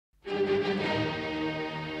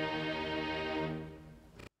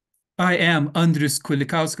I am Andrius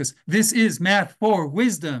Kulikauskas. This is Math for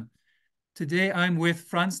Wisdom. Today I'm with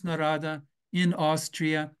Franz Nahrada in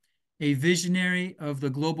Austria, a visionary of the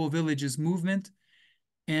Global Villages movement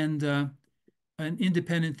and an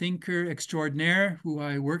independent thinker extraordinaire who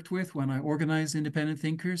I worked with when I organized independent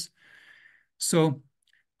thinkers. So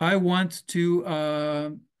I want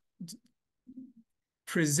to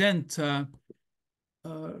present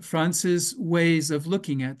Franz's ways of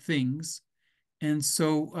looking at things. And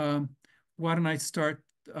so why don't I start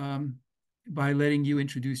by letting you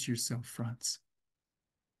introduce yourself, Franz?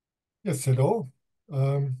 Yes, hello.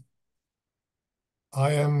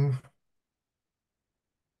 I am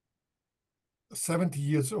 70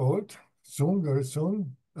 years old, soon, very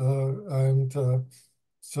soon.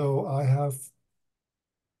 So I have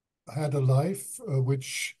had a life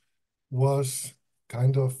which was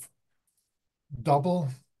kind of double.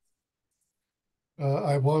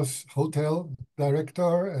 I was hotel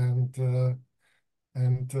director and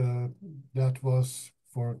that was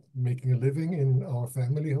for making a living in our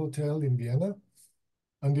family hotel in Vienna.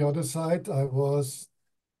 On the other side, I was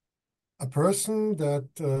a person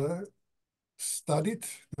that studied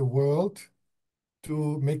the world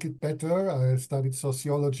to make it better. I studied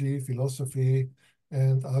sociology, philosophy,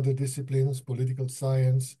 and other disciplines, political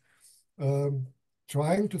science, um,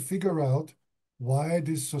 trying to figure out why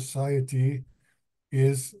this society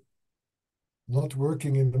is not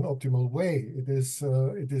working in an optimal way. It is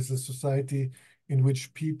a society in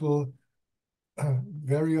which people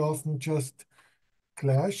very often just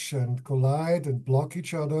clash and collide and block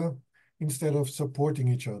each other instead of supporting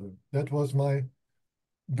each other. That was my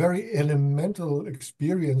very elemental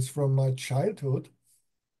experience from my childhood,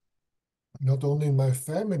 not only in my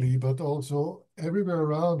family, but also everywhere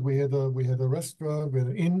around. We had a restaurant, we had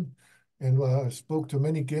an inn, and I spoke to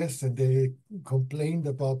many guests, and they complained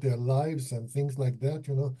about their lives and things like that,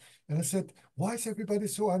 you know. And I said, why is everybody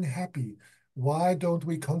so unhappy? Why don't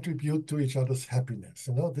we contribute to each other's happiness?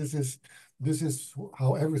 You know, this is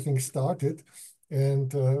how everything started.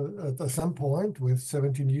 And at some point, with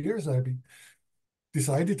 17 years, I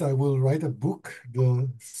decided I will write a book,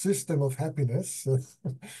 The System of Happiness,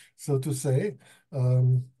 so to say.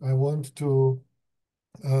 I want to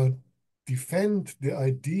uh, defend the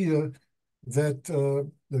idea that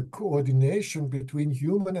the coordination between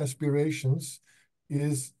human aspirations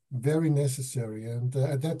is very necessary. And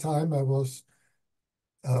at that time,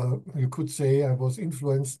 you could say, I was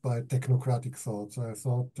influenced by technocratic thoughts. I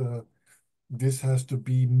thought this has to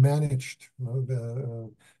be managed. You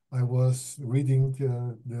know, I was reading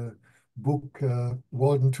the book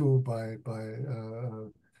Walden 2 by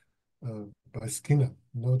Skinner,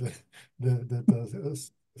 you know,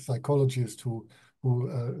 the psychologist who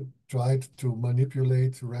tried to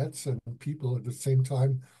manipulate rats and people at the same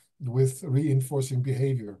time with reinforcing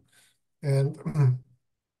behavior. And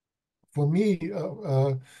for me,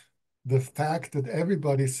 the fact that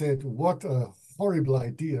everybody said, what a horrible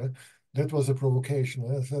idea, that was a provocation.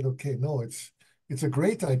 And I said, okay, no, it's a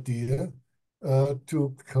great idea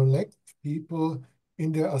to connect people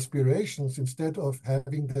in their aspirations instead of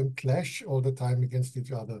having them clash all the time against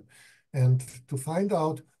each other. And to find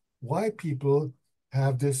out why people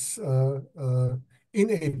have this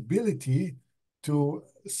inability to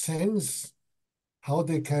sense how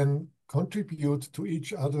they can contribute to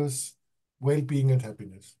each other's well-being and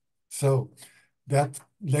happiness. So that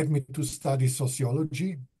led me to study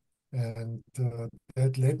sociology, and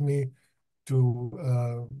that led me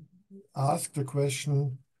to ask the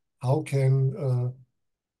question, how can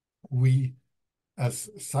we as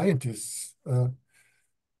scientists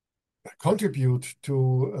contribute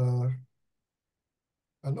to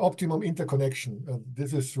an optimum interconnection?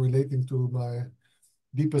 This is relating to my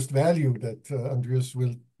deepest value that Andrius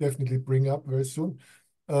will definitely bring up very soon,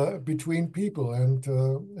 between people.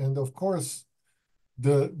 And of course,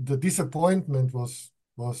 the disappointment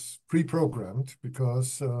was pre-programmed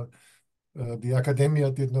because the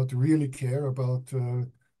academia did not really care about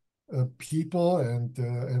people and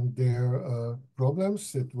their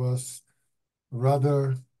problems. It was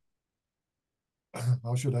rather,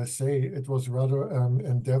 how should I say, it was rather an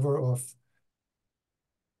endeavor of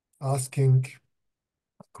asking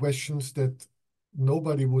questions that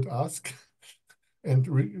nobody would ask and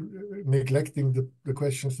neglecting the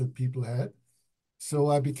questions that people had. So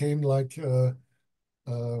I became like a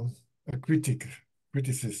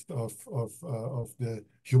criticist of the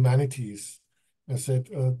humanities. I said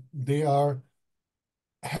they are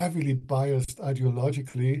heavily biased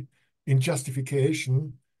ideologically in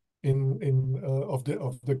justification of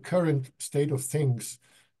the current state of things,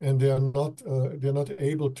 and they're not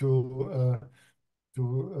able to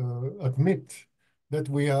admit that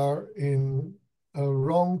we are in a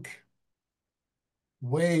wrong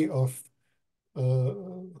way of uh,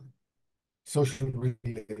 social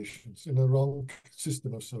relations, in a wrong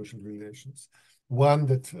system of social relations, one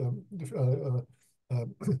that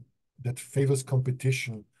that favors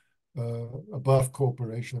competition above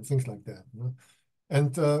cooperation and things like that. You know?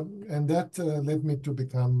 And that led me to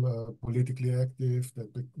become politically active.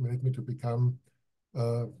 That led me to become,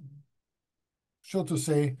 so to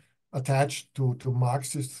say, attached to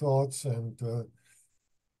Marxist thoughts.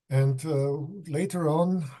 And later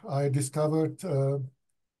on, I discovered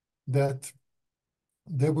that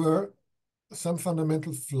there were some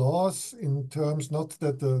fundamental flaws in terms, not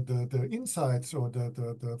that the insights or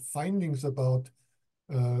the findings about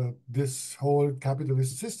this whole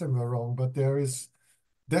capitalist system were wrong, but there is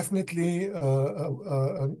definitely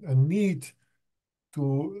a need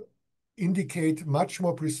to indicate much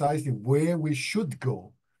more precisely where we should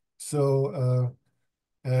go. So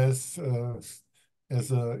as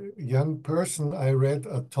a young person, I read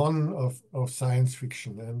a ton of science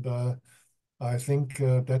fiction, and I think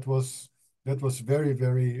that was very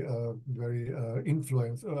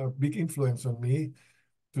big influence on me,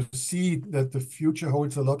 to see that the future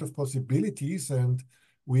holds a lot of possibilities, and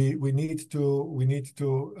we need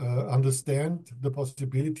to understand the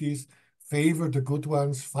possibilities, favor the good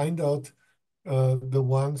ones, find out the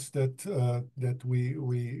ones that we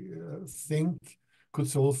think could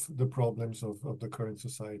solve the problems of the current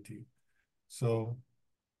society. So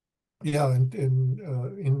yeah, and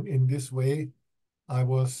in this way, I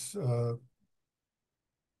was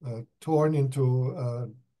torn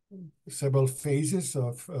into several phases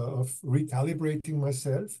of recalibrating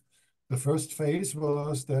myself. The first phase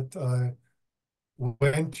was that I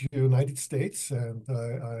went to the United States, and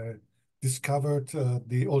I discovered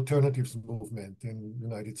the alternatives movement in the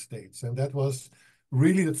United States. And that was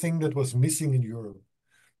really the thing that was missing in Europe.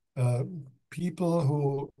 People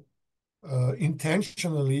who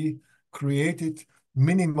intentionally created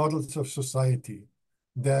mini models of society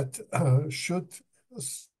that should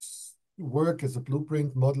work as a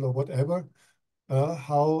blueprint model or whatever,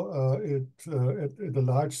 how at a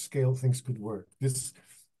large scale things could work. This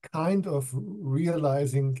kind of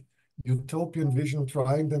realizing utopian vision,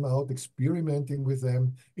 trying them out, experimenting with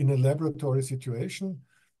them in a laboratory situation,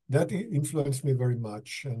 that influenced me very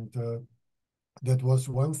much. And that was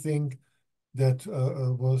one thing that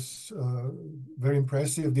was very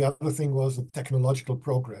impressive. The other thing was the technological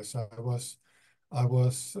progress. I was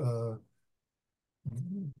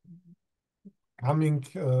coming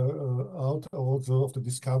out also of the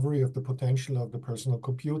discovery of the potential of the personal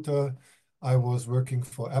computer. I was working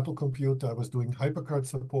for Apple Computer. I was doing hypercard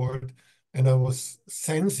support, and I was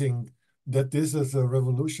sensing that this is a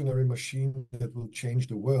revolutionary machine that will change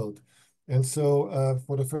the world. And so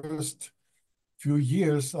for the first few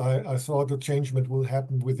years, I thought the changement will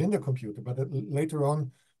happen within the computer. But later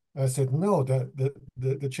on, I said, no,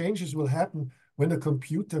 the changes will happen when the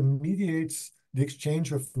computer mediates the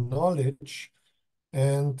exchange of knowledge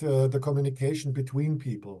and the communication between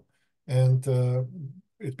people. And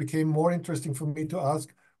it became more interesting for me to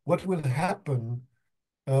ask, what will happen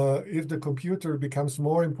if the computer becomes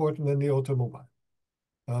more important than the automobile?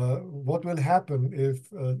 What will happen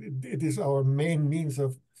if it is our main means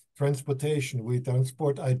of transportation? We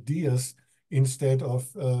transport ideas instead of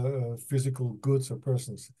physical goods or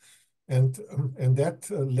persons. And that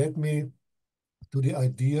led me to the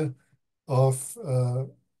idea of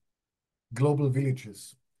global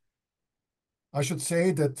villages. I should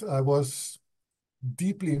say that I was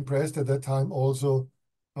deeply impressed at that time also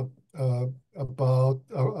about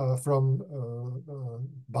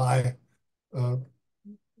by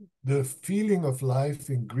the feeling of life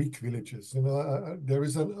in Greek villages. You know, there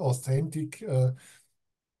is an authentic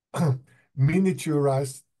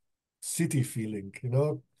miniaturized city feeling. You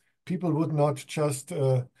know, people would not just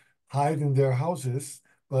hide in their houses,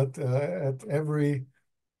 but at every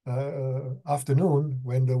afternoon,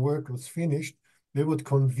 when the work was finished, they would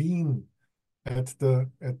convene at the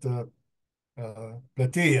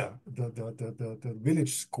platea, the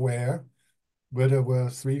village square, where there were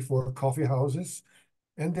 3, 4 coffee houses,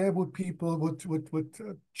 and there would people would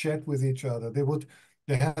chat with each other.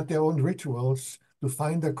 They had their own rituals to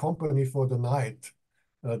find a company for the night.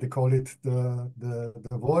 They call it the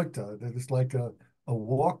Volta. That is like a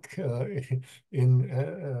walk in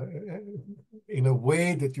a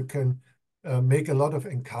way that you can make a lot of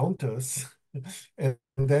encounters. And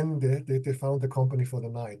then they found a company for the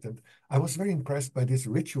night. And I was very impressed by these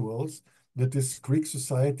rituals that this Greek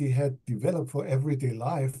society had developed for everyday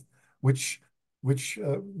life, which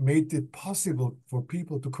made it possible for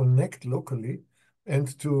people to connect locally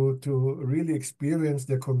and to really experience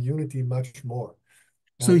their community much more.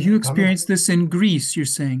 So you Coming, experienced this in Greece, you're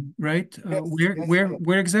saying, right? yes, yes,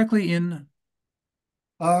 Where exactly in?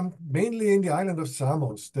 mainly in the island of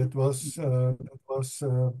Samos. That was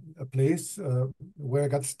a place where I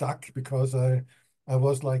got stuck because I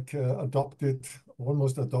was like adopted,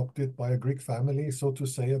 almost adopted by a Greek family, so to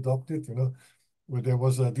say, adopted. Where there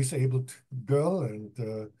was a disabled girl,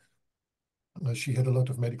 and she had a lot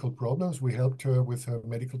of medical problems. We helped her with her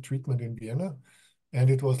medical treatment in Vienna, and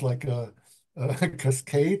it was like a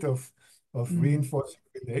cascade of Mm. reinforcing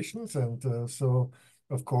relations. And so,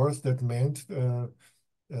 of course, that meant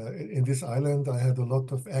in this island, I had a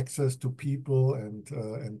lot of access to people and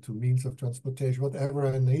to means of transportation, whatever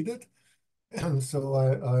I needed. And so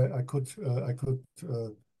I could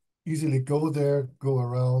easily go there, go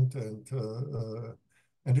around,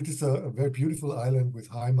 and it is a very beautiful island with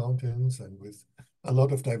high mountains and with a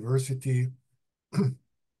lot of diversity.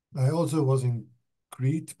 I also was in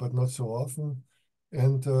Crete, but not so often,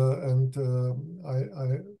 and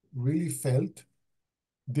I really felt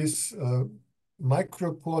this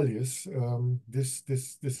micropolis.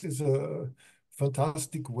 This is a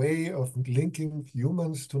fantastic way of linking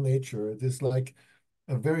humans to nature. It is like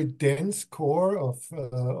a very dense core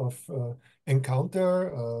of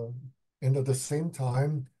encounter, and at the same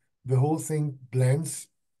time, the whole thing blends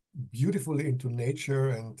beautifully into nature,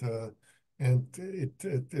 and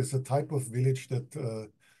it is a type of village that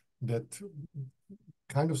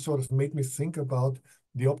kind of sort of made me think about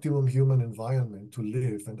the optimum human environment to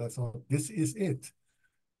live. And I thought, this is it.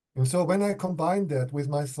 And so when I combined that with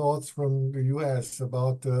my thoughts from the US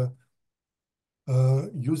about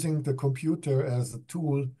using the computer as a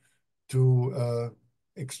tool to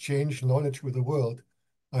exchange knowledge with the world,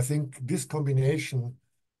 I think this combination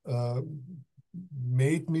uh,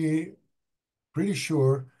 made me pretty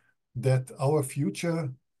sure that our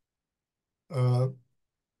future uh,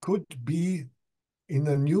 could be in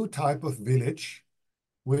a new type of village,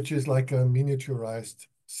 which is like a miniaturized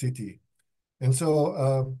city. And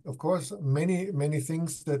so, of course, many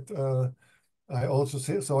things that I also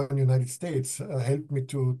saw in the United States helped me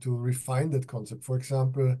to refine that concept. For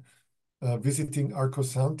example, visiting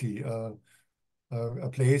Arcosanti, a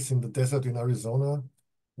place in the desert in Arizona,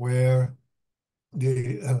 where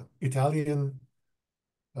the Italian,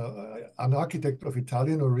 an architect of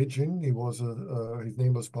Italian origin, his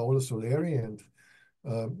name was Paolo Soleri, and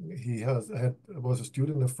he was a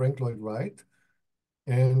student of Frank Lloyd Wright.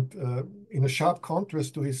 And in a sharp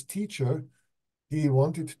contrast to his teacher, he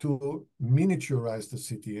wanted to miniaturize the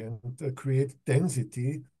city and create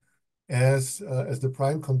density as the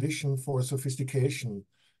prime condition for sophistication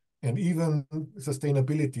and even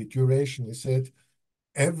sustainability, duration. He said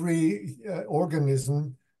every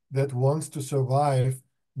organism that wants to survive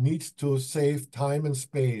needs to save time and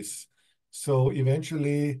space. So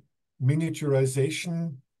eventually,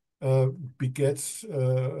 miniaturization uh, begets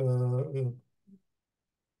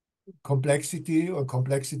complexity, or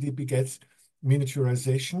complexity begets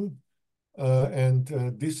miniaturization. And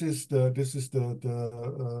this is the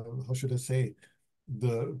how should I say,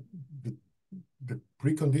 the, the the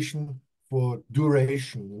precondition for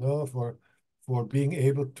duration, for being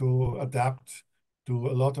able to adapt to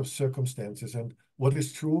a lot of circumstances. And what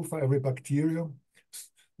is true for every bacterium,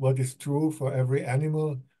 what is true for every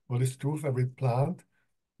animal, what is true for every plant,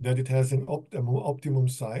 that it has an optimum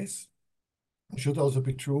size, should also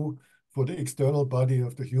be true for the external body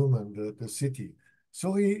of the human, the city.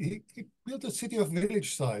 So he built a city of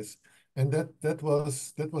village size, and that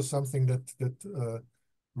was something that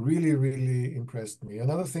really impressed me.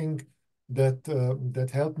 Another thing that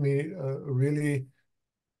helped me really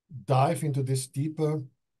dive into this deeper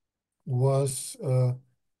was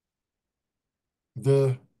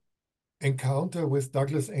the encounter with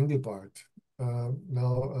Douglas Engelbart.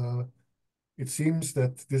 Now, it seems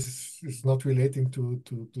that this is not relating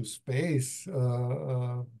to space,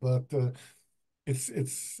 but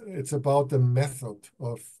it's about the method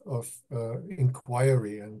of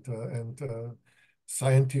inquiry and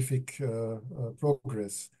scientific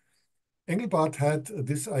progress. Engelbart had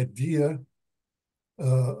this idea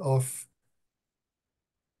of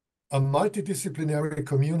a multidisciplinary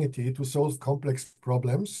community to solve complex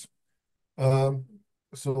problems. Um,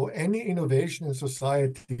 so any innovation in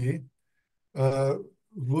society uh,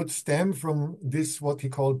 would stem from this, what he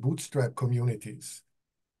called bootstrap communities.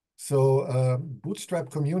 So bootstrap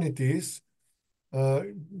communities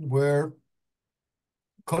were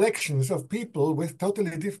collections of people with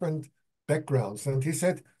totally different backgrounds. And he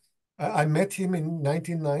said, I met him in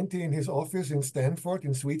 1990 in his office in Stanford,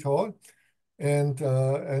 in Sweet Hall.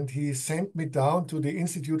 and he sent me down to the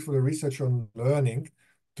Institute for the Research on Learning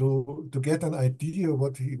to get an idea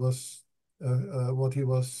what he was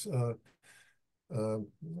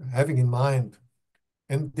having in mind.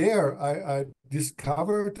 And there I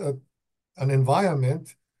discovered an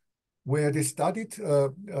environment where they studied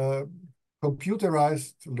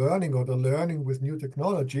computerized learning, or the learning with new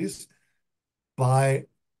technologies, by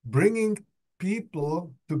bringing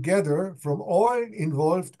people together from all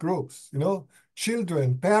involved groups,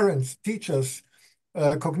 children, parents, teachers,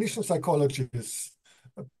 cognition psychologists,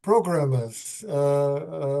 programmers,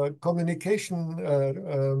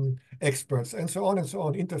 communication experts, and so on,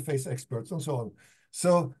 interface experts, and so on.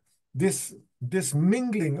 So this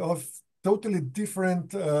mingling of totally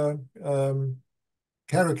different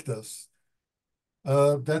characters,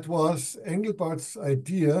 that was Engelbart's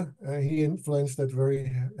idea. He influenced that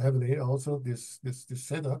very heavily also, this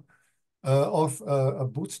setup of a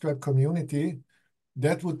bootstrap community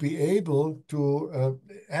that would be able to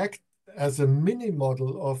act as a mini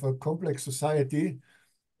model of a complex society,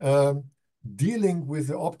 dealing with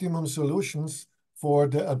the optimum solutions for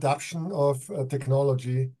the adoption of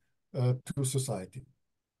technology to society.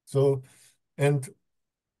 So, and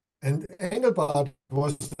Engelbart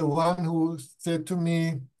was the one who said to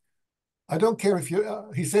me, I don't care if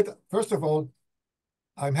you, he said, first of all,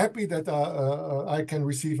 I'm happy that I can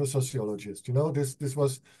receive a sociologist. This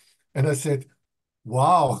was, and I said,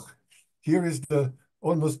 wow, here is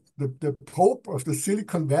almost the Pope of the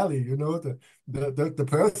Silicon Valley, the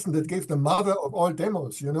person that gave the mother of all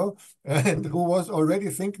demos, and who was already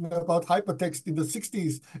thinking about hypertext in the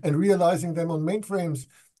 60s and realizing them on mainframes.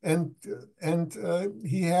 And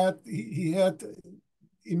he had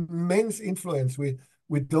immense influence. We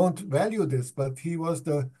don't value this, but he was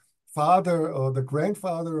the father or the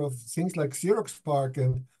grandfather of things like Xerox PARC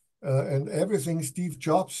and everything Steve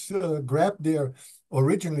Jobs grabbed there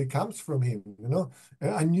originally comes from him. And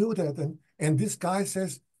I knew that, and this guy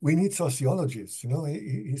says we need sociologists.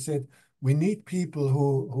 He said we need people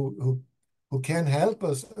who can help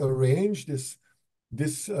us arrange this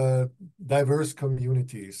diverse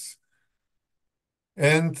communities.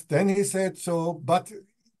 And then he said, but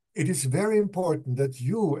it is very important that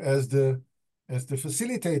you, as the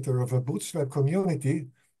facilitator of a bootstrap community,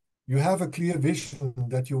 you have a clear vision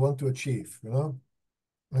that you want to achieve,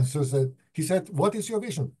 And so he said, what is your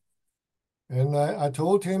vision? And I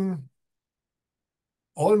told him,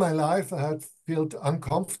 all my life I had felt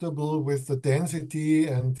uncomfortable with the density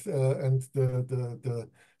and the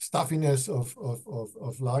stuffiness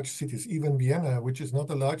of large cities. Even Vienna, which is not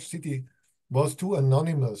a large city, was too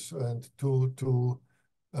anonymous and too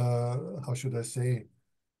how should I say,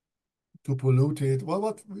 too polluted. Well,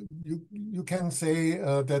 what you can say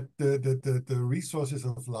that the resources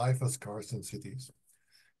of life are scarce in cities.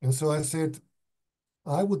 And so I said,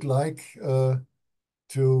 I would like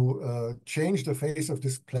to change the face of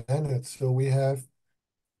this planet. So we have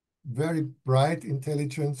very bright,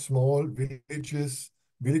 intelligent, small villages,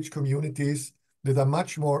 village communities that are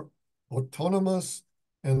much more autonomous,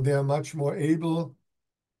 and they are much more able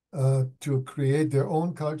to create their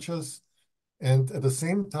own cultures. And at the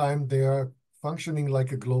same time, they are functioning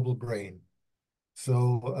like a global brain.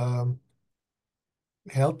 So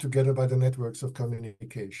held together by the networks of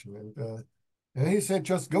communication. And he said,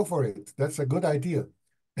 just go for it. That's a good idea.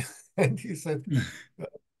 And he said,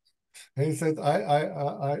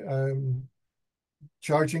 I'm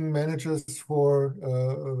charging managers for,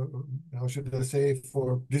 how should I say,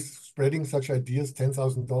 for this spreading such ideas,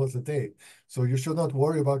 $10,000 a day. So you should not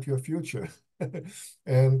worry about your future.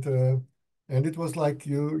 And it was like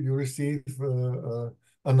you receive a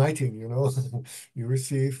knighting, you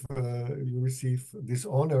receive this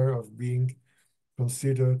honor of being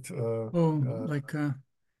considered. Like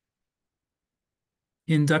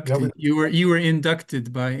inducted. Yeah, You were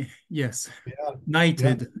inducted by, yes,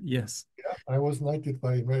 knighted, yes. Yeah, I was knighted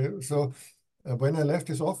by. So when I left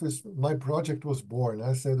his office, my project was born.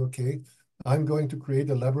 I said, okay, I'm going to create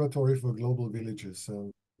a laboratory for global villages,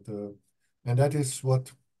 and that is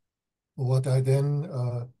what I then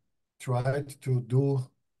tried to do.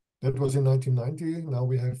 That was in 1990. Now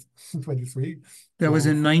we have 23. That was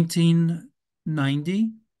in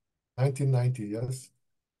 1990? 1990, yes.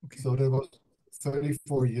 Okay. So that was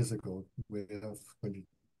 34 years ago. We have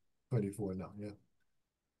 24 now, yeah.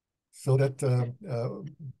 So that the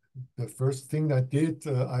first thing I did,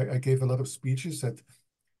 I gave a lot of speeches at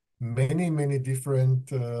many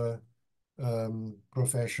different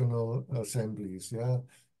professional assemblies, yeah.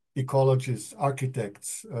 Ecologists,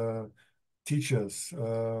 architects, teachers,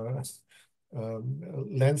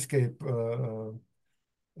 landscape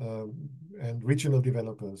and regional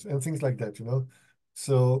developers and things like that, you know.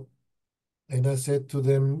 So, and I said to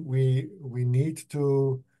them, we need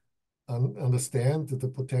to understand that the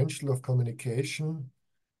potential of communication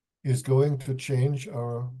is going to change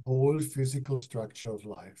our whole physical structure of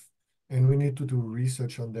life. And we need to do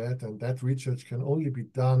research on that. And that research can only be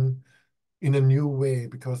done in a new way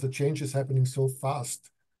because the change is happening so fast.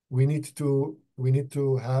 We need to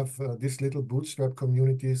have these little bootstrap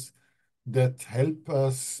communities that help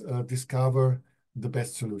us discover the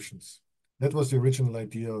best solutions. That was the original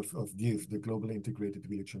idea of GIVE, the Global Integrated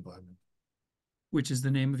Village Environment. Which is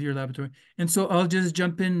the name of your laboratory. And so I'll just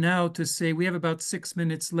jump in now to say we have about 6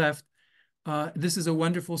 minutes left. This is a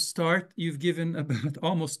wonderful start. You've given about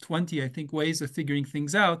almost 20, I think, ways of figuring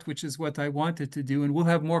things out, which is what I wanted to do. And we'll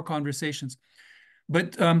have more conversations.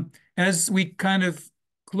 But as we kind of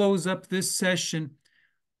close up this session,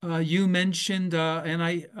 you mentioned,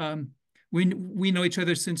 we know each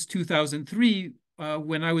other since 2003,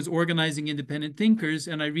 when I was organizing independent thinkers,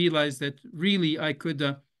 and I realized that really I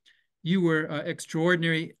could, you were an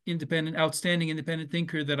extraordinary, independent, outstanding independent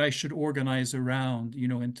thinker that I should organize around, you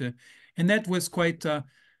know, and that was quite,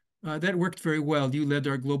 that worked very well. You led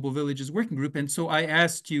our Global Villages working group. And so I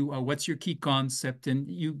asked you, what's your key concept? And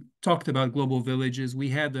you talked about global villages. We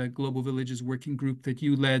had a Global Villages working group that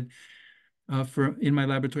you led in my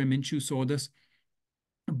laboratory, Minchu Sodas.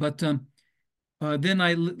 But then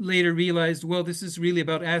I later realized, well, this is really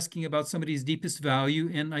about asking about somebody's deepest value.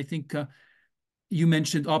 And I think you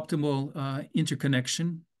mentioned optimal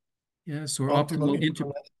interconnection. Yes, or optimal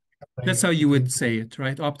that's how you would say it,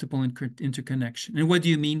 right? Optimal interconnection. And what do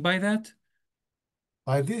you mean by that?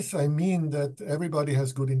 By this, I mean that everybody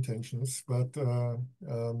has good intentions, but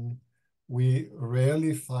we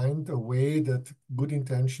rarely find a way that good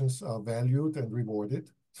intentions are valued and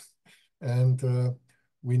rewarded. And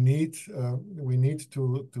we need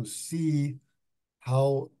to see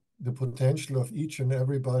how the potential of each and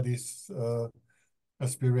everybody's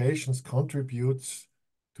aspirations contributes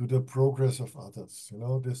to the progress of others. You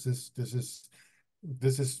know, this is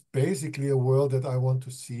basically a world that I want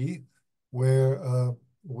to see, where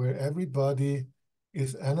everybody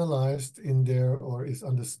is analyzed in their, or is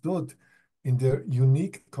understood in their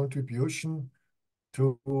unique contribution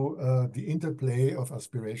to the interplay of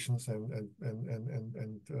aspirations and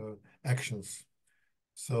actions.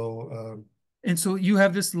 So. And so you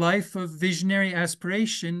have this life of visionary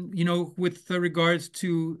aspiration, you know, with regards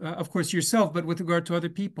to, of course, yourself, but with regard to other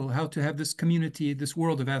people, how to have this community, this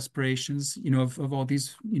world of aspirations, you know, of all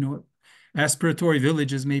these, you know, aspiratory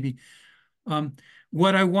villages, maybe.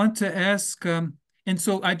 What I want to ask, and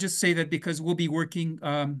so I just say that because we'll be working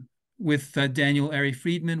with Daniel Ari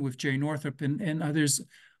Friedman, with Jerry Northrop and others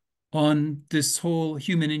on this whole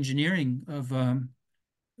human engineering of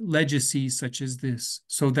legacies such as this.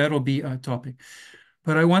 So that'll be a topic.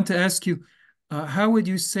 But I want to ask you, how would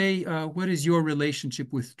you say, what is your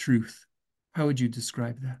relationship with truth? How would you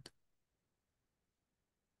describe that?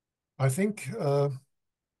 I think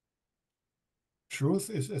truth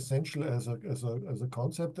is essential as a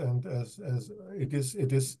concept, and as it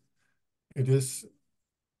is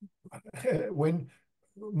when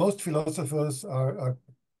most philosophers are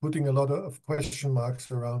putting a lot of question marks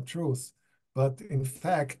around truth. But in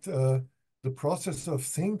fact, the process of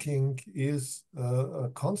thinking is a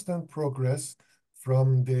constant progress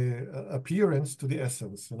from the appearance to the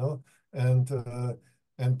essence, you know. And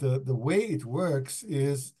the way it works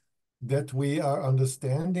is that we are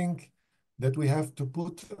understanding that we have to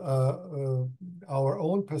put our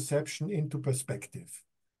own perception into perspective.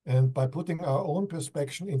 And by putting our own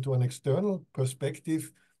perspective into an external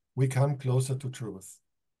perspective, we come closer to truth.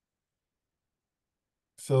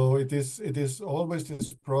 So it is always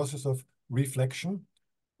this process of reflection,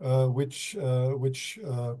 which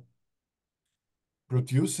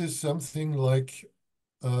produces something like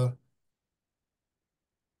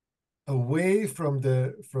away from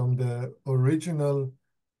the original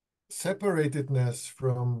separatedness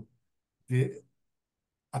from the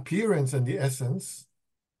appearance and the essence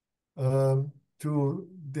to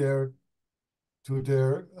their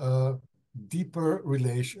deeper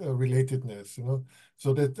relatedness, you know.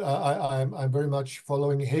 So that I'm very much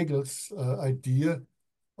following Hegel's idea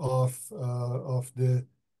of the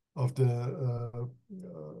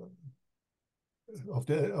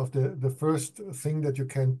first thing that you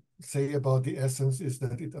can say about the essence is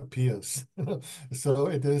that it appears. So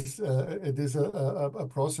it is a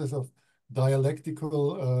process of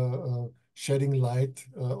dialectical shedding light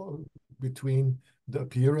between the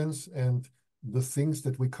appearance and the things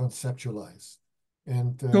that we conceptualize. So,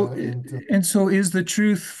 And and so is the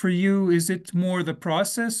truth for you, is it more the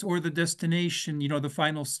process or the destination, the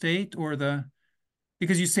final state or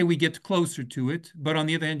because you say we get closer to it, but on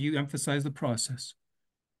the other hand, you emphasize the process.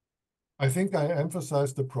 I think I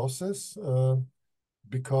emphasize the process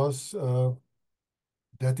because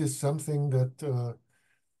that is something that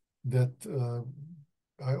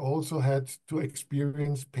I also had to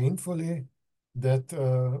experience painfully, that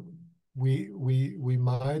we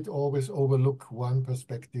might always overlook one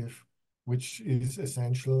perspective, which is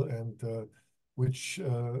essential and which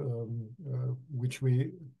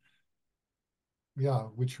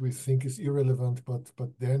we think is irrelevant,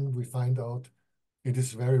 but then we find out it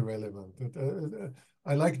is very relevant.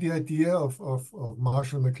 I like the idea of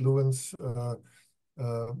Marshall McLuhan's uh,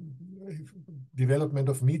 development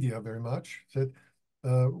of media very much. That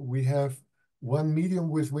we have one medium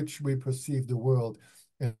with which we perceive the world,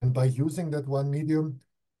 and by using that one medium,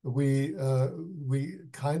 we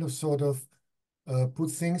kind of sort of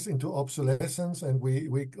put things into obsolescence, and we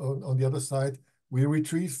on the other side we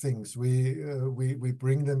retrieve things. We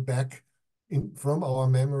bring them back from our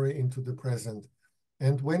memory into the present.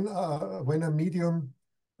 And when a medium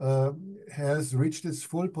has reached its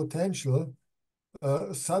full potential,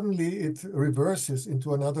 suddenly it reverses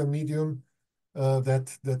into another medium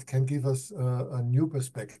that can give us a new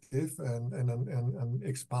perspective and an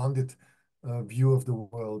expanded view of the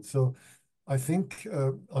world. So I think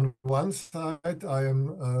on one side I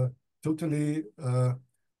am totally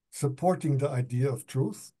supporting the idea of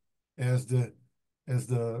truth as the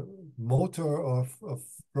motor of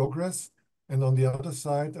progress, and on the other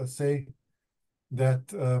side I say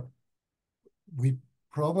that we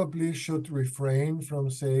probably should refrain from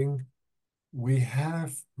saying we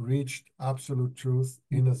have reached absolute truth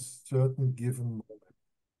in a certain given moment.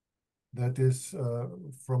 That is,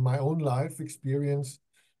 from my own life experience,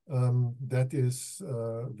 that is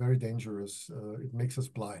very dangerous. It makes us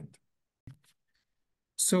blind.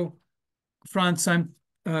 So, Franz, I'm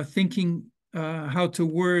thinking how to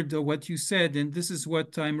word what you said, and this is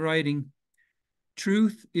what I'm writing.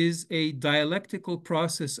 Truth is a dialectical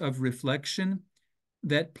process of reflection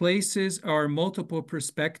that places our multiple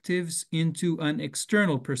perspectives into an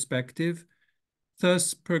external perspective,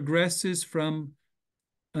 thus progresses from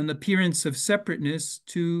an appearance of separateness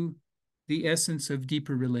to the essence of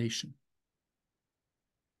deeper relation.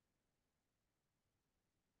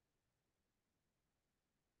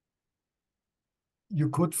 You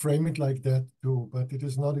could frame it like that too, but it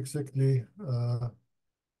is not exactly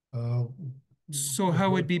So how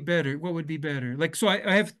would be better? What would be better? Like, so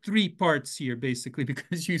I have three parts here, basically,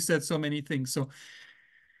 because you said so many things. So,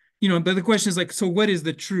 but the question is like, so what is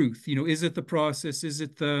the truth? Is it the process? Is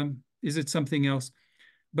it something else?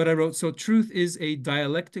 But I wrote, so truth is a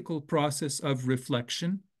dialectical process of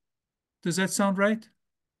reflection. Does that sound right?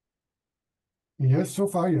 Yes, so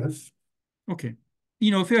far, yes. Okay.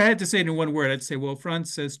 If I had to say it in one word, I'd say, well,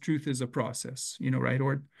 Franz says truth is a process, right?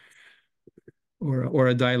 Or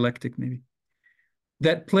a dialectic, maybe,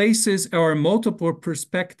 that places our multiple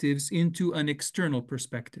perspectives into an external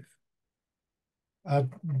perspective.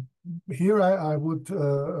 Here I would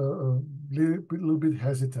little bit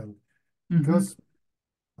hesitant, because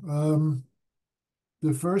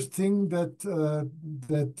the first thing that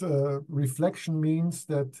reflection means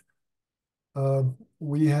that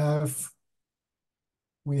we have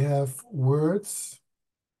words,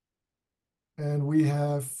 and we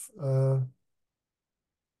have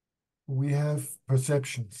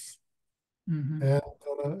perceptions,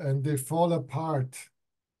 and they fall apart.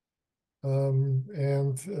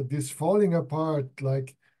 And this falling apart,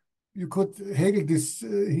 like you could Hegel,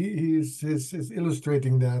 he is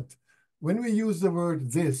illustrating that when we use the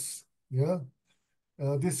word this,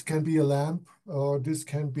 this can be a lamp, or this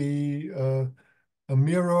can be a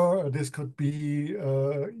mirror, or this could be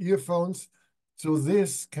earphones. So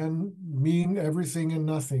this can mean everything and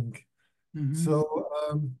nothing. So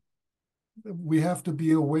we have to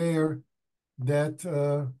be aware that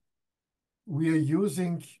we are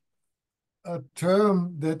using a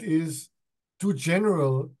term that is too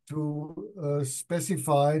general to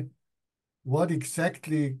specify what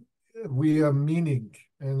exactly we are meaning.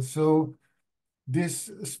 And so this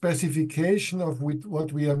specification of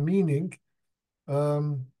what we are meaning,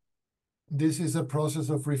 this is a process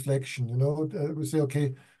of reflection. We say,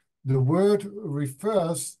 okay, the word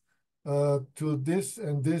refers to this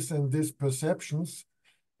and this and this perceptions,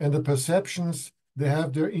 and the perceptions, they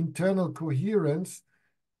have their internal coherence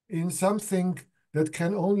in something that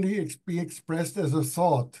can only be expressed as a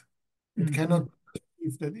thought. It cannot be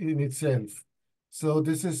that in itself. So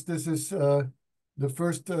this is the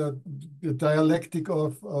first the dialectic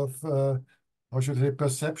of how should I say,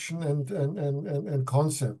 perception and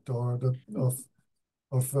concept, or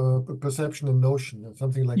of perception and notion, or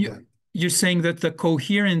something like that. You're saying that the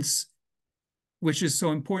coherence, which is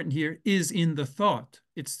so important here, is in the thought.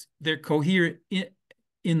 They're coherent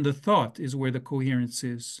in the thought is where the coherence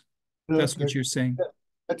is. That's what you're saying.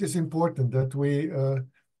 That is important, that we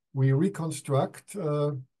reconstruct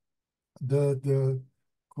the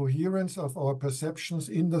coherence of our perceptions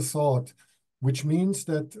in the thought, which means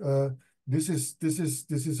that this is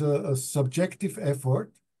a subjective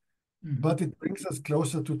effort, but it brings us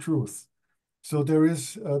closer to truth. So there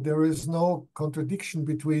is no contradiction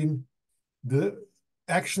between the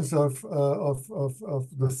actions of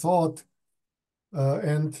the thought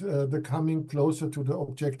and the coming closer to the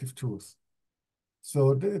objective truth.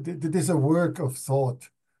 So it is a work of thought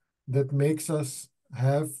that makes us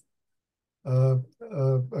have a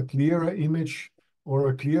clearer image, or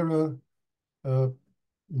a clearer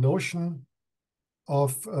notion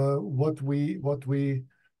of what we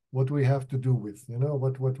have to do with,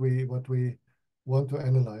 what we want to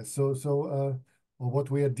analyze. Or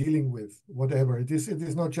what we are dealing with, whatever it is. It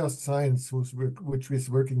is not just science which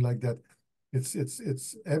is working like that. It's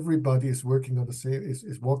everybody is working on the same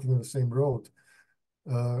is walking on the same road.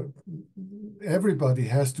 Everybody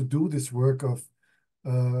has to do this work of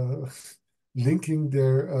linking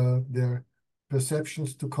their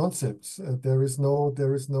perceptions to concepts. There is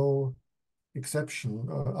no exception.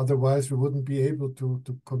 Otherwise, we wouldn't be able to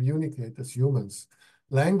communicate as humans.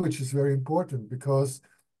 Language is very important because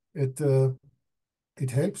it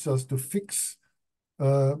helps us to fix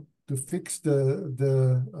the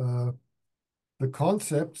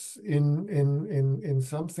concepts in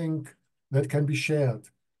something that can be shared.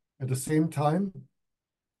 At the same time,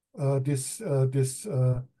 this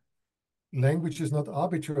language is not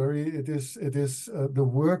arbitrary. It is the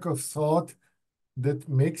work of thought that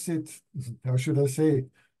makes it, how should I say,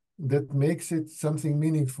 that makes it something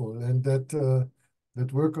meaningful, and that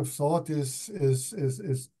work of thought is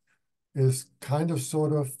kind of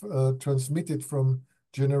sort of transmitted from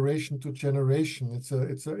generation to generation.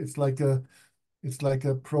 It's like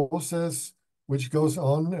a process which goes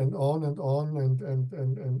on and on and on,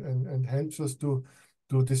 and helps us to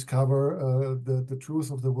discover the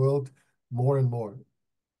truth of the world more and more.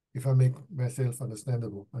 If I make myself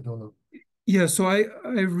understandable, I don't know. Yeah, so I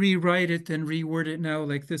rewrite it and reword it now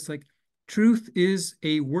like this, like truth is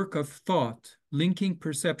a work of thought, linking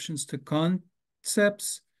perceptions to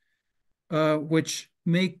concepts, which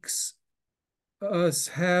makes us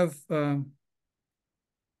have,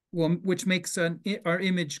 which makes our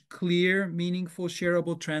image clear, meaningful,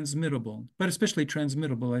 shareable, transmittable, but especially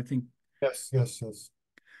transmittable, I think. Yes.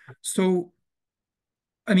 So,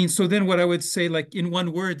 I mean, so then what I would say, like in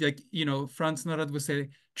one word, like, Franz Nahrada would say,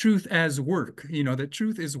 truth as work, that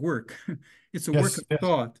truth is work. It's a work of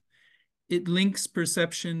thought. It links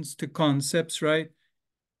perceptions to concepts, right?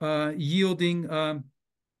 Yielding a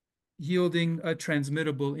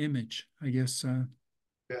transmittable image, I guess.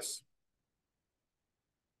 Yes.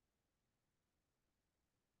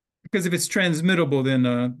 Because if it's transmittable,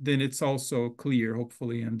 then it's also clear,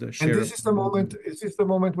 hopefully, and shareable. And this is the moment. This is the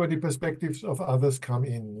moment where the perspectives of others come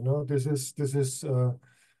in. This is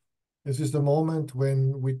the moment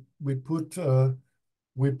when we put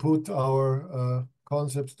our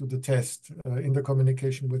concepts to the test in the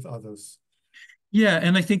communication with others. Yeah,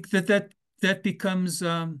 and I think that becomes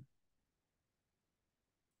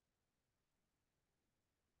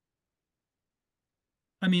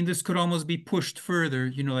I mean, this could almost be pushed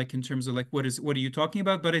further, like in terms of like what are you talking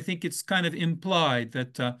about? But I think it's kind of implied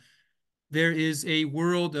that there is a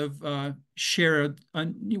world of where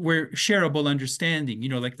shareable understanding,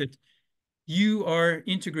 like that you are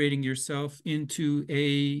integrating yourself into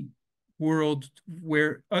a world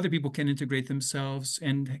where other people can integrate themselves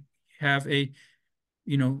and have a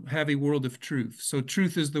world of truth. So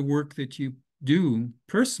truth is the work that you do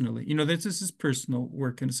personally, that this is personal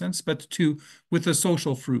work in a sense, but with a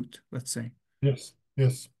social fruit, let's say. Yes.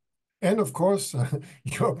 And of course,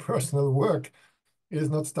 your personal work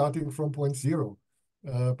is not starting from point zero,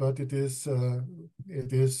 but it is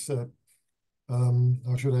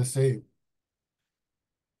how should I say?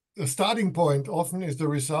 The starting point often is the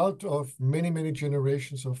result of many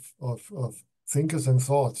generations of thinkers and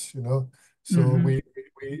thoughts. So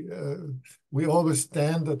we always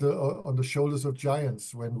stand on the shoulders of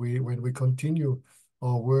giants when we continue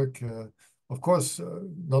our work. Of course,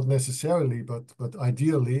 not necessarily, but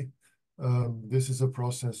ideally, this is a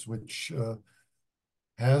process which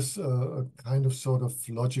has a kind of sort of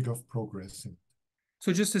logic of progress.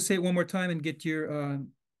 So just to say it one more time and get your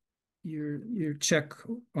check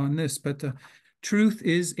on this, but Truth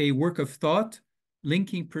is a work of thought,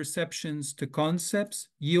 linking perceptions to concepts,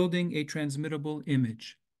 yielding a transmittable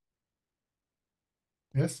image.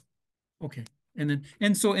 Yes. Okay. And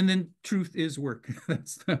then truth is work.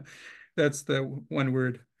 That's the one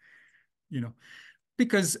word,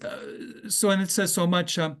 because and it says so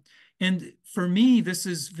much. And for me, this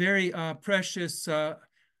is very precious.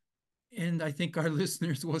 And I think our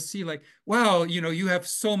listeners will see, like, wow, you have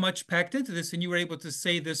so much packed into this, and you were able to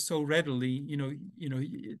say this so readily.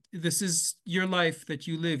 This is your life that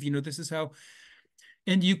you live. This is how.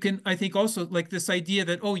 And you can, I think, also like this idea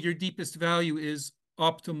that, oh, your deepest value is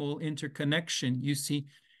optimal interconnection. You see,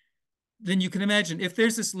 then you can imagine if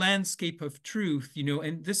there's this landscape of truth,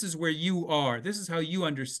 and this is where you are, this is how you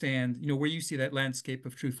understand, where you see that landscape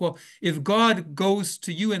of truth. Well, if God goes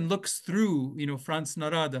to you and looks through, Franz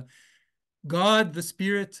Nahrada, God, the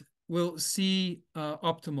Spirit, will see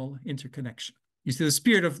optimal interconnection. You see, the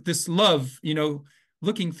Spirit of this love,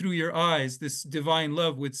 looking through your eyes, this divine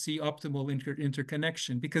love would see optimal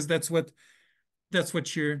interconnection, because that's where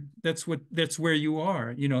you are,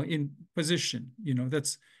 in position.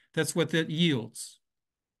 That's what that yields.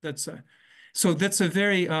 So that's a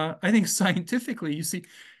very, I think scientifically, you see,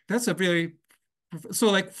 that's a very, so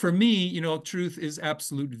like for me, truth is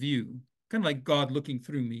absolute view, kind of like God looking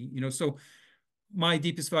through me, so my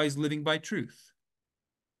deepest value is living by truth.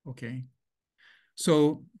 Okay.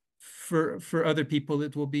 So for other people,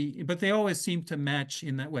 it will be, but they always seem to match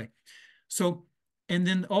in that way. So, and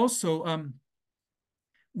then also,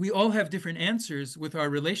 we all have different answers with our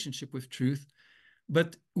relationship with truth,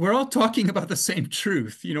 but we're all talking about the same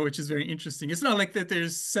truth, which is very interesting. It's not like that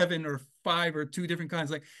there's 7 or 5 or 2 different kinds.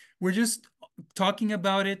 Like, we're just talking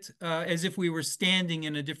about it as if we were standing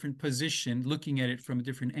in a different position, looking at it from a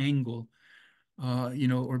different angle,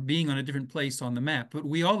 or being on a different place on the map. But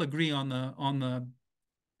we all agree on the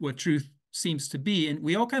what truth seems to be, and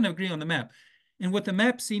we all kind of agree on the map. And what the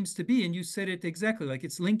map seems to be, and you said it exactly, like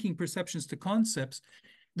it's linking perceptions to concepts.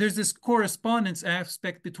 There's this correspondence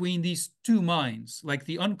aspect between these two minds. Like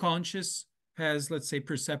the unconscious has, let's say,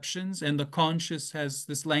 perceptions, and the conscious has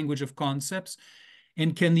this language of concepts.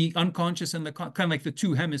 And can the unconscious and the kind of like the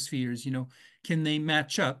two hemispheres, can they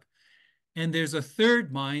match up? And there's a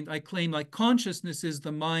third mind. I claim like consciousness is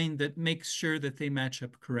the mind that makes sure that they match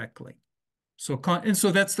up correctly. So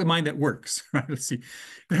that's the mind that works, right? Let's see.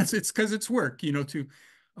 It's because it's work,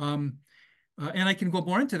 and I can go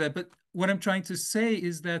more into that. But what I'm trying to say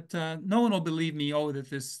is that no one will believe me, oh, that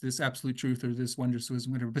this absolute truth or this wondrous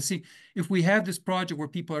wisdom, whatever. But see, if we have this project where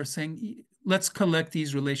people are saying, let's collect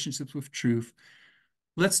these relationships with truth,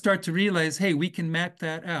 let's start to realize, hey, we can map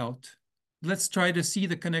that out. Let's try to see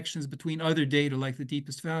the connections between other data, like the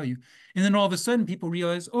deepest value. And then all of a sudden, people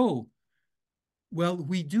realize, oh, well,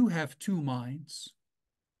 we do have 2 minds,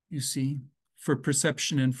 you see, for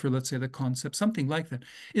perception and for, let's say, the concept, something like that.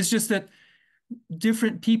 It's just that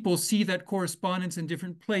different people see that correspondence in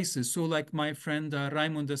different places. So like my friend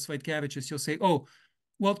Raimundas Vaitkevičius, he'll say, oh,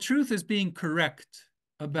 well, truth is being correct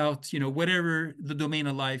about, whatever the domain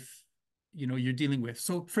of life, you're dealing with.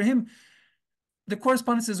 So for him, the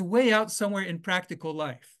correspondence is way out somewhere in practical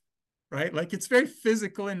life, right? Like it's very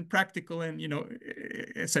physical and practical and,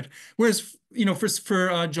 etc. Whereas,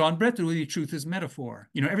 for John Brett, really truth is metaphor.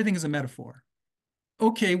 Everything is a metaphor.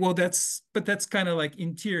 Okay, well, that's kind of like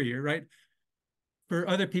interior, right? For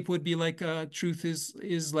other people, it'd be like truth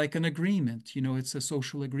is like an agreement, it's a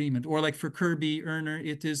social agreement. Or like for Kirby Erner,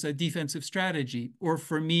 it is a defensive strategy. Or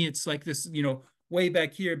for me, it's like this, way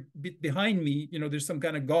back here behind me, there's some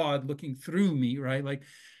kind of God looking through me, right? Like,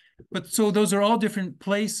 but so those are all different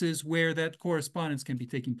places where that correspondence can be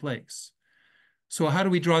taking place. So how do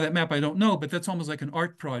we draw that map? I don't know, but that's almost like an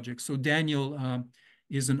art project. So Daniel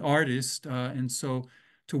is an artist, and so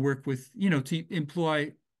to work with, to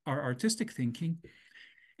employ our artistic thinking.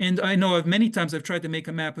 And I know of many times I've tried to make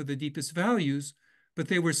a map of the deepest values, but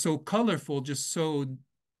they were so colorful, just so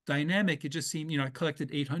dynamic. It just seemed, I collected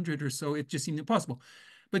 800 or so. It just seemed impossible.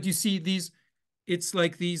 But you see it's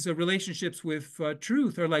like these relationships with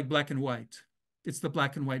truth are like black and white. It's the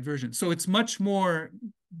black and white version. So it's much more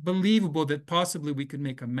believable that possibly we could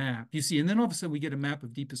make a map, you see. And then all of a sudden we get a map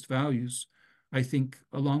of deepest values, I think,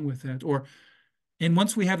 along with that. And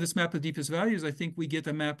once we have this map of deepest values, I think we get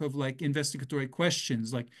a map of like investigatory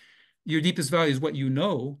questions, like your deepest value is what you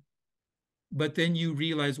know, but then you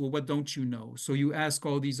realize, well, what don't you know? So you ask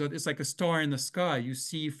all these other, it's like a star in the sky. You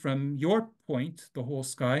see from your point, the whole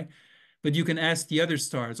sky, but you can ask the other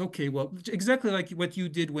stars, okay, well, exactly like what you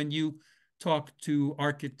did when you talk to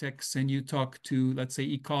architects and you talk to, let's say,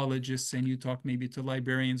 ecologists, and you talk maybe to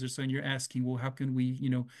librarians or so, and you're asking, well, how can we,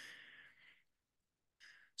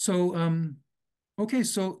 so Okay,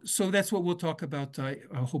 so that's what we'll talk about. I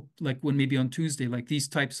hope, like when maybe on Tuesday, like these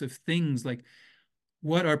types of things, like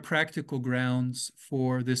what are practical grounds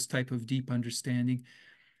for this type of deep understanding.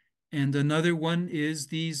 And another one is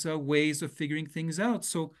these ways of figuring things out.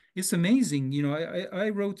 So it's amazing. I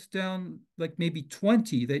wrote down like maybe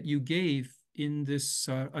 20 that you gave in this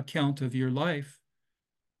account of your life.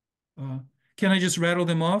 Uh, can I just rattle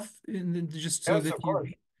them off, just so Yes, that of you, course.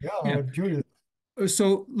 Yeah, yeah. I'm curious.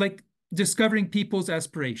 So like discovering people's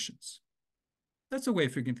aspirations. That's a way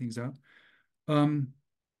of figuring things out. Um,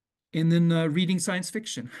 and then reading science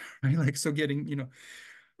fiction, right? Like, so getting,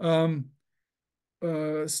 um,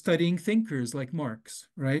 studying thinkers like Marx,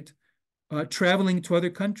 right? Traveling to other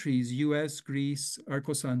countries, US, Greece,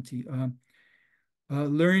 Arcosanti,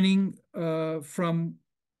 learning from,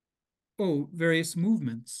 various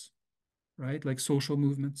movements, right? Like social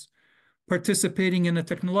movements, participating in a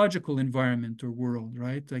technological environment or world,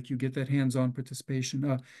 right? Like you get that hands-on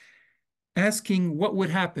participation, asking what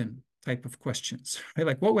would happen type of questions, right?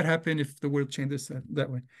 Like what would happen if the world changes that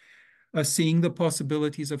way? Seeing the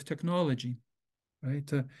possibilities of technology, right?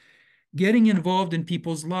 Getting involved in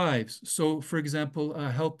people's lives. So, for example,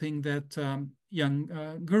 helping that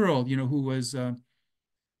young girl, who was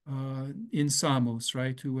in Samos,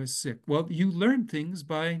 right, who was sick. Well, you learn things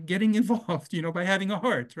by getting involved, by having a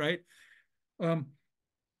heart, right? Um,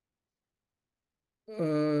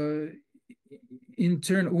 uh,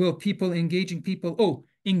 people engaging people. Oh,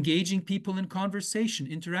 engaging people in conversation,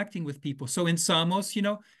 interacting with people. So in Samos,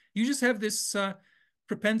 you just have this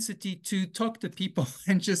propensity to talk to people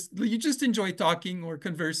and you just enjoy talking or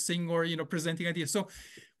conversing or presenting ideas. So,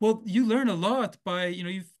 well, you learn a lot by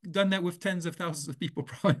you've done that with tens of thousands of people,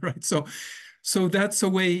 probably, right? So that's a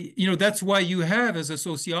way, that's why you have, as a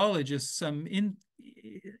sociologist, some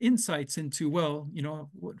insights into, well,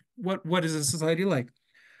 what is a society like?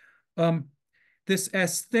 Um, this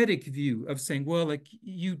aesthetic view of saying, well, like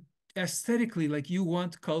you aesthetically, like you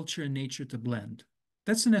want culture and nature to blend.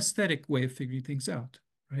 That's an aesthetic way of figuring things out,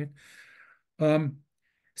 right? Um,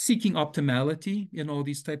 Seeking optimality in all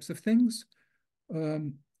these types of things.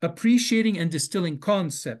 Appreciating and distilling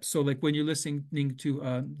concepts. So, like when you're listening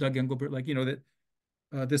to Doug Engelbert, like that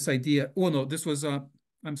this idea. Oh no, this was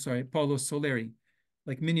I'm sorry, Paulo Soleri,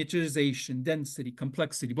 like miniaturization, density,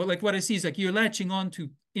 complexity. But like what I see is like you're latching on to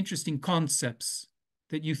interesting concepts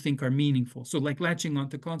that you think are meaningful. So like latching on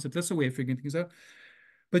to concepts, that's a way of figuring things out.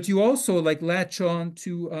 But you also like latch on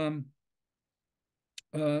to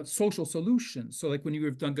social solutions. So like when you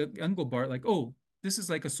have done Engelbart, like, oh, this is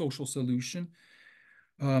like a social solution.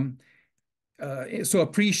 Um, so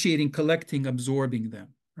appreciating, collecting, absorbing them,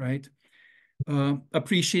 right?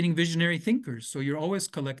 Appreciating visionary thinkers. So you're always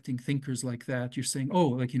collecting thinkers like that. You're saying, oh,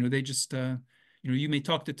 like, they just, you may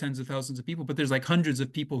talk to tens of thousands of people, but there's like hundreds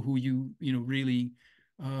of people who really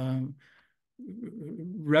uh,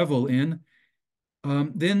 revel in.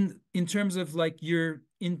 Then in terms of like your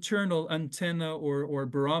internal antenna or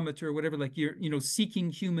barometer or whatever, like you're,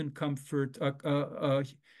 seeking human comfort,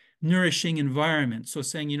 nourishing environment. So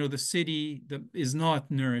saying, the city is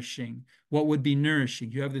not nourishing. What would be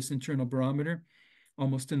nourishing? You have this internal barometer,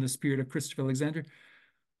 almost in the spirit of Christopher Alexander.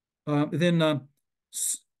 Then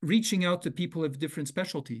reaching out to people of different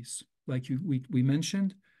specialties, like we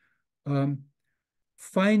mentioned. Um,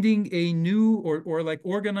 Finding a new or like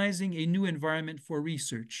organizing a new environment for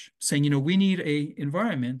research, saying, we need a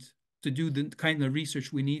environment to do the kind of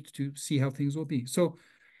research we need to see how things will be. So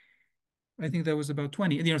I think that was about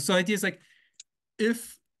 20. So ideas like,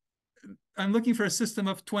 if I'm looking for a system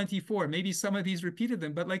of 24, maybe some of these repeated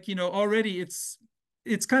them, but like, already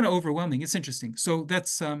it's kind of overwhelming. It's interesting. So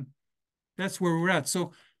that's where we're at.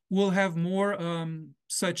 So we'll have more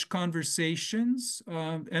such conversations.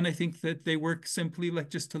 And I think that they work simply like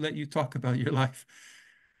just to let you talk about your life.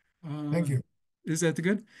 Uh, Thank you. is that the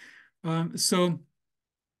good? So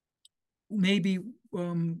maybe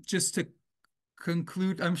just to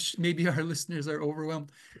conclude, maybe our listeners are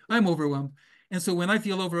overwhelmed. I'm overwhelmed. And so when I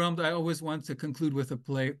feel overwhelmed, I always want to conclude with a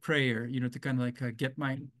prayer, to kind of like get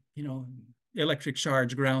my, electric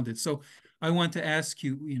charge grounded. So I want to ask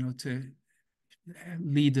you, to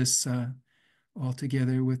lead us all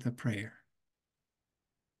together with a prayer.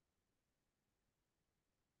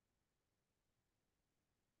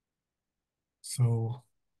 So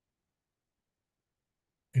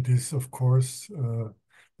it is, of course,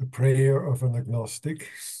 the prayer of an agnostic.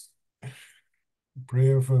 The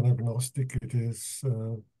prayer of an agnostic, it is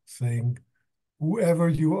saying, whoever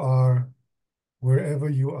you are, wherever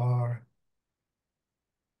you are,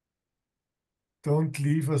 don't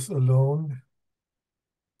leave us alone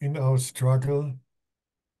in our struggle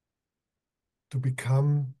to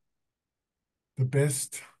become the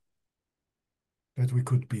best that we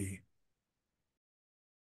could be.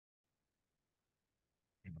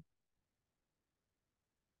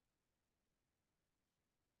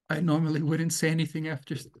 I normally wouldn't say anything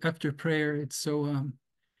after prayer. It's so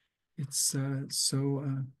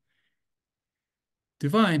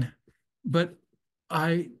divine, but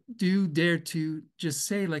I do dare to just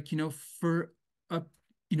say, like, for a,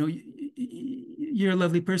 you're a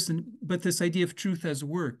lovely person, but this idea of truth as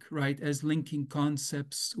work, right, as linking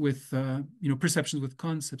concepts with perceptions with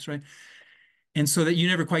concepts, right, and so that you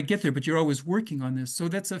never quite get there, but you're always working on this. So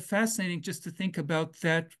that's a fascinating just to think about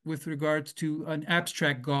that with regards to an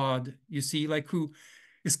abstract God, you see, like, who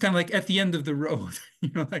is kind of like at the end of the road,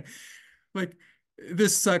 like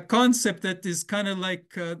this concept that is kind of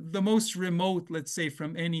like the most remote, let's say,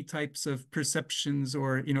 from any types of perceptions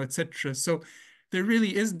or, etc. So there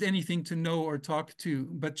really isn't anything to know or talk to,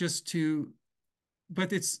 but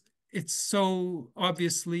but it's so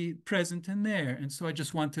obviously present in there. And so I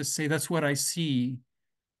just want to say that's what I see,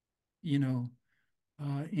 in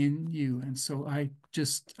you. And so I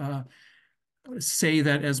just say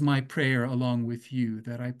that as my prayer along with you,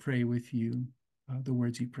 that I pray with you the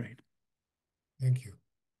words you prayed. Thank you.